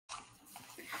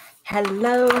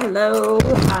Hello.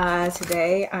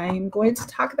 Today I'm going to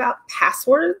talk about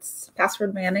passwords,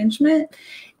 password management.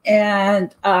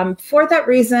 And for that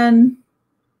reason,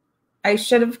 I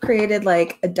should have created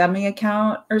like a dummy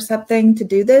account or something to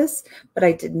do this, but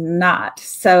I did not.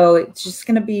 So it's just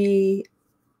going to be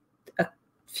a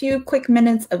few quick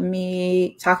minutes of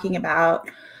me talking about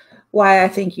why I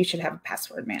think you should have a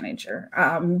password manager.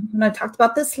 When I talked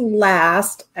about this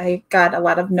last, I got a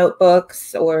lot of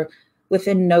notebooks or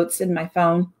within notes in my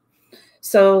phone.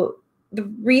 So the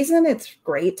reason it's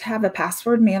great to have a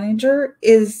password manager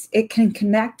is it can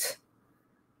connect.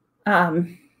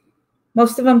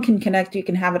 Most of them can connect. You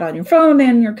can have it on your phone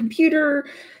and your computer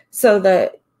so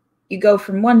that you go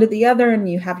from one to the other and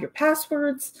you have your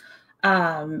passwords.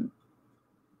 The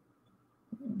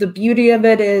beauty of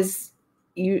it is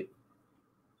you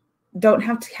don't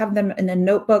have to have them in a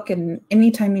notebook, and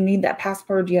anytime you need that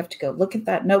password, you have to go look at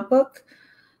that notebook.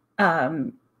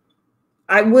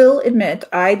 I will admit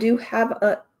I do have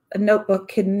a notebook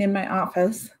hidden in my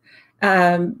office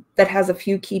that has a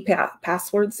few key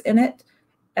passwords in it,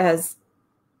 as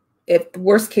if the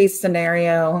worst case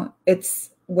scenario,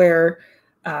 it's where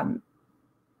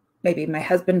maybe my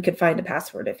husband could find a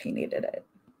password if he needed it.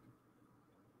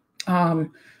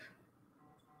 And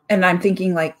I'm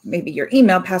thinking like maybe your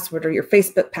email password or your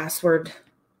Facebook password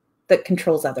that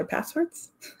controls other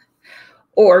passwords,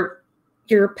 or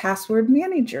your password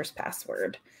manager's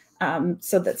password,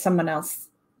 so that someone else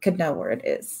could know where it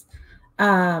is.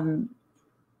 But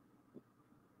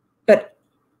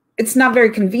it's not very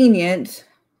convenient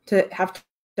to have to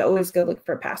always go look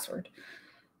for a password.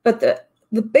 But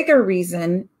the bigger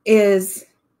reason is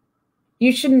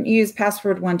you shouldn't use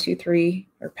password 123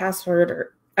 or password,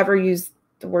 or ever use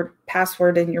the word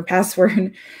password in your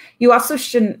password. You also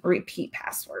shouldn't repeat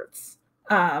passwords.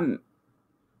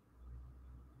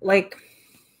 Like,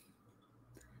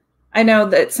 I know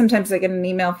that sometimes I get an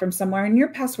email from somewhere and your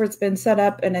password's been set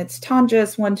up and it's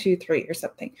Tonjas123 or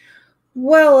something.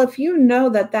 Well, if you know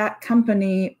that that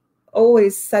company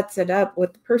always sets it up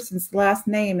with the person's last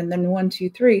name and then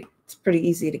 123, it's pretty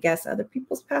easy to guess other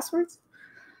people's passwords.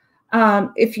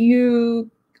 If you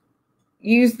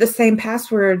use the same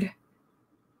password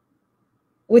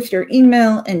with your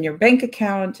email and your bank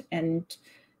account and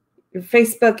your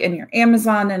Facebook and your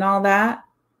Amazon and all that,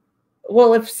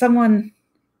 well, if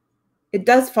it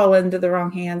does fall into the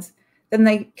wrong hands, then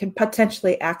they can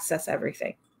potentially access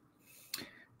everything.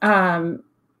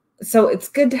 So it's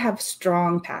good to have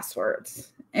strong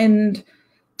passwords. And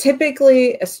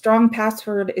typically a strong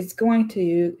password is going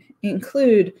to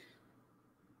include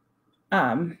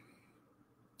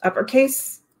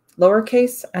uppercase,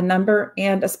 lowercase, a number,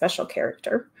 and a special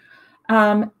character.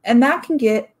 And that can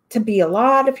get to be a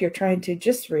lot if you're trying to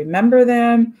just remember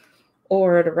them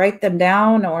or to write them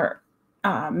down, or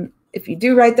if you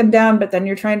do write them down, but then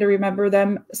you're trying to remember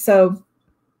them. So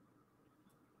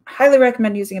highly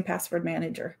recommend using a password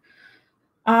manager.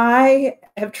 I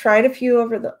have tried a few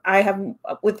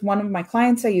with one of my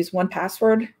clients, I use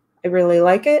 1Password. I really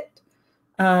like it.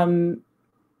 I know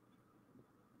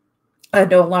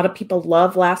a lot of people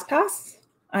love LastPass.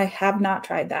 I have not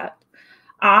tried that.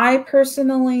 I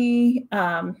personally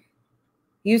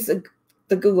use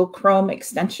the Google Chrome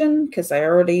extension because I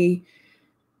already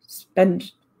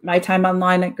spend my time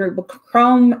online at Google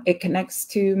Chrome. It connects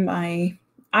to my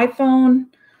iPhone.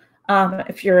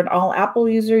 If you're an all Apple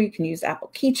user, you can use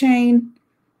Apple Keychain.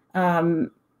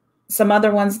 Some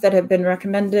other ones that have been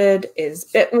recommended is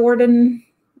Bitwarden,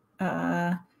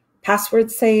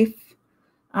 Password Safe.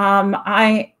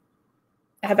 I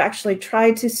have actually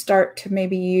tried to start to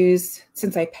maybe use,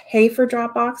 since I pay for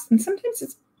Dropbox, and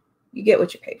sometimes you get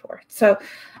what you pay for. So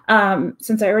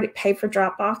since I already pay for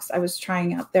Dropbox, I was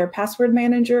trying out their password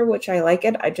manager, which I like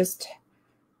it. I just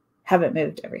haven't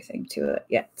moved everything to it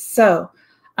yet. So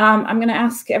I'm going to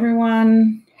ask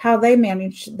everyone how they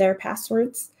manage their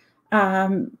passwords,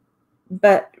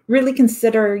 but really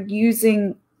consider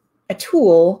using a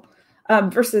tool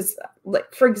versus,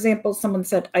 like, for example, someone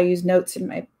said, I use Notes in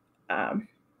my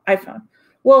iPhone.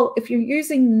 Well, if you're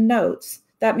using Notes,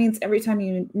 that means every time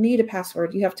you need a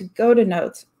password, you have to go to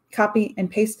Notes, copy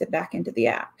and paste it back into the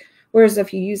app. Whereas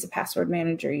if you use a password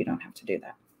manager, you don't have to do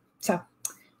that. So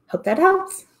hope that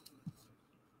helps.